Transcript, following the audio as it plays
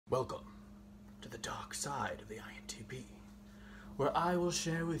Welcome to the dark side of the INTP, where I will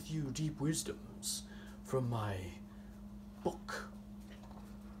share with you deep wisdoms from my book.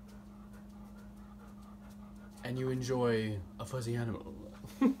 And you enjoy a fuzzy animal.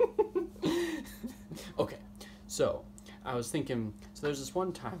 Okay, so I was thinking, so there's this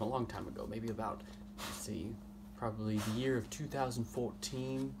one time, a long time ago, maybe about, let's see, probably the year of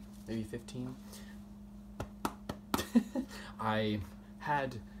 2014, maybe 15. I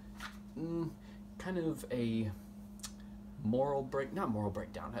had kind of a not moral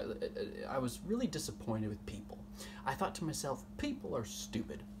breakdown. I was really disappointed with people. I thought to myself, people are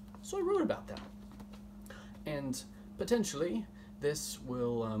stupid. So I wrote about them. And potentially this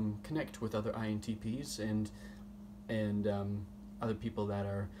will connect with other INTPs and other people that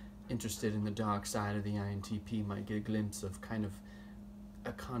are interested in the dark side of the INTP might get a glimpse of kind of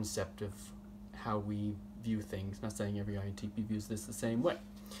a concept of how we view things. Not saying every INTP views this the same way.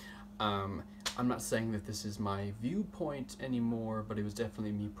 I'm not saying that this is my viewpoint anymore, but it was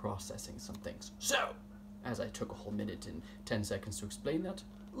definitely me processing some things. So, as I took a whole minute and 10 seconds to explain that,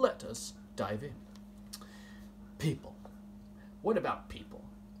 let us dive in. People. What about people?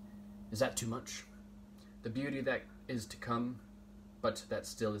 Is that too much? The beauty that is to come, but that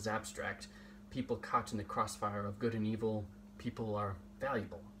still is abstract. People caught in the crossfire of good and evil. People are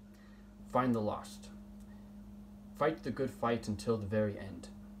valuable. Find the lost. Fight the good fight until the very end.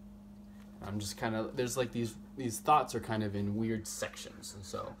 I'm just kind of, there's like these thoughts are kind of in weird sections, and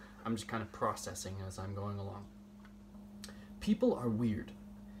so I'm just kind of processing as I'm going along. People are weird.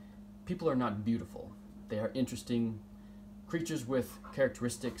 People are not beautiful. They are interesting creatures with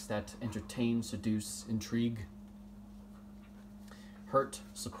characteristics that entertain, seduce, intrigue, hurt,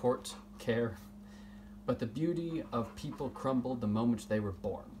 support, care. But the beauty of people crumbled the moment they were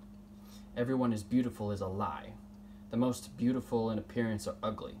born. Everyone is beautiful is a lie. The most beautiful in appearance are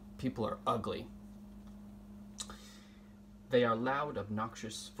ugly. People are ugly. They are loud,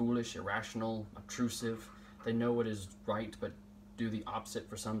 obnoxious, foolish, irrational, obtrusive. They know what is right, but do the opposite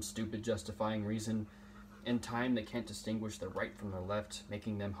for some stupid justifying reason. In time, they can't distinguish the right from the left,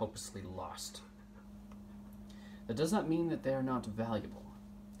 making them hopelessly lost. That does not mean that they are not valuable.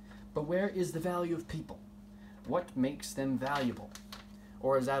 But where is the value of people? What makes them valuable?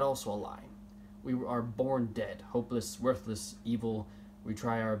 Or is that also a lie? We are born dead, hopeless, worthless, evil. We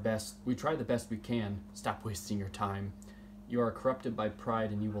try our best. We try the best we can. Stop wasting your time. You are corrupted by pride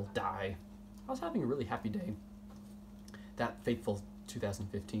and you will die. I was having a really happy day. That fateful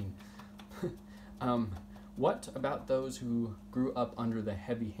 2015. What about those who grew up under the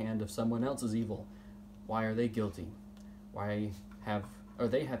heavy hand of someone else's evil? Why are they guilty? They have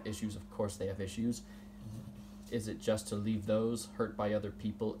issues? Of course they have issues. Is it just to leave those hurt by other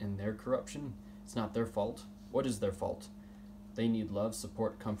people in their corruption? It's not their fault. What is their fault? They need love,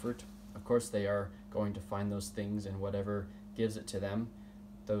 support, comfort. Of course they are going to find those things in whatever gives it to them.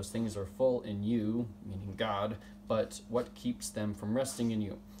 Those things are full in you, meaning God, but what keeps them from resting in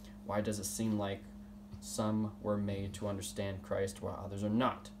you? Why does it seem like some were made to understand Christ while others are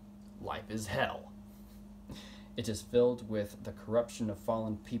not? Life is hell. It is filled with the corruption of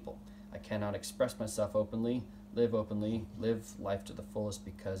fallen people. I cannot express myself openly, live life to the fullest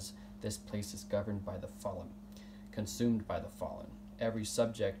because this place is governed by the fallen, consumed by the fallen. Every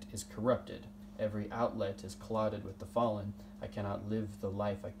subject is corrupted. Every outlet is clouded with the fallen. I cannot live the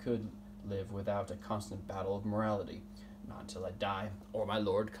life I could live without a constant battle of morality, not until I die or my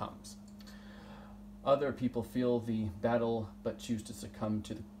Lord comes. Other people feel the battle but choose to succumb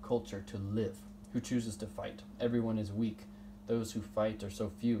to the culture to live. Who chooses to fight? Everyone is weak. Those who fight are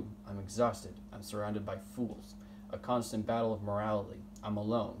so few. I'm exhausted. I'm surrounded by fools. A constant battle of morality. I'm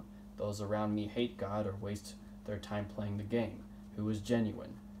alone. Those around me hate God or waste their time playing the game. Who is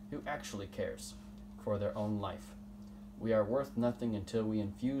genuine? Who actually cares for their own life? We are worth nothing until we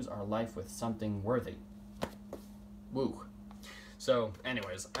infuse our life with something worthy. Woo. So,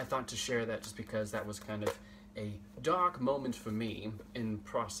 anyways, I thought to share that just because that was kind of a dark moment for me in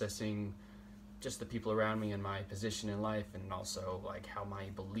processing just the people around me and my position in life, and also like how my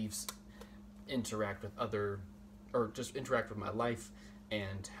beliefs interact with interact with my life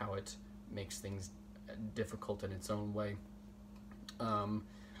and how it makes things difficult in its own way.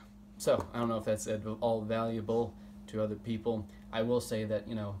 So I don't know if that's at all valuable to other people. I will say that,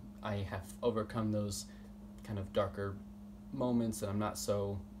 I have overcome those kind of darker moments and I'm not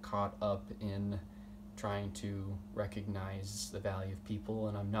so caught up in trying to recognize the value of people,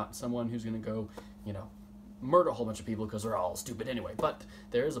 and I'm not someone who's going to go, murder a whole bunch of people because they're all stupid anyway. But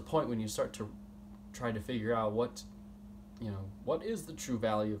there is a point when you start to try to figure out what is the true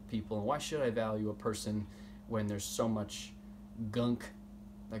value of people, and why should I value a person when there's so much gunk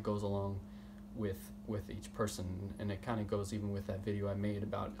that goes along with each person, and it kind of goes even with that video I made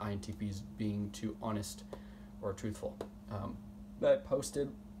about INTPs being too honest or truthful, that I posted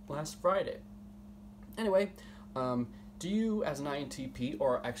last Friday. Anyway, do you as an INTP,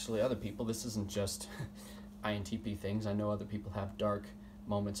 or actually other people, this isn't just INTP things, I know other people have dark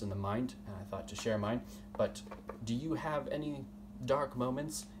moments in the mind, and I thought to share mine, but do you have any dark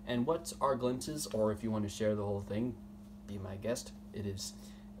moments, and what are glimpses, or if you want to share the whole thing, be my guest, it is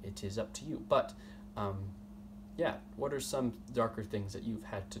up to you, but yeah, what are some darker things that you've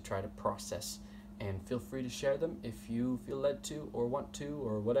had to try to process, and feel free to share them if you feel led to, or want to,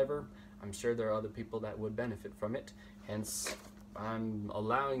 or whatever. I'm sure there are other people that would benefit from it, hence I'm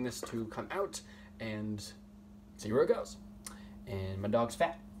allowing this to come out and see where it goes. And my dog's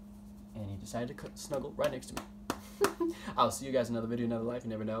fat, and he decided to snuggle right next to me. I'll see you guys in another video, another life. You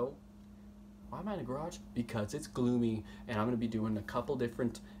never know. Why am I in a garage? Because it's gloomy, and I'm going to be doing a couple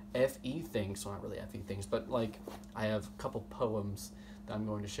different FE things. Well, not really FE things, but like I have a couple poems that I'm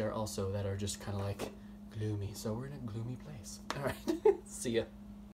going to share also that are just kind of like gloomy. So we're in a gloomy place. All right. See ya.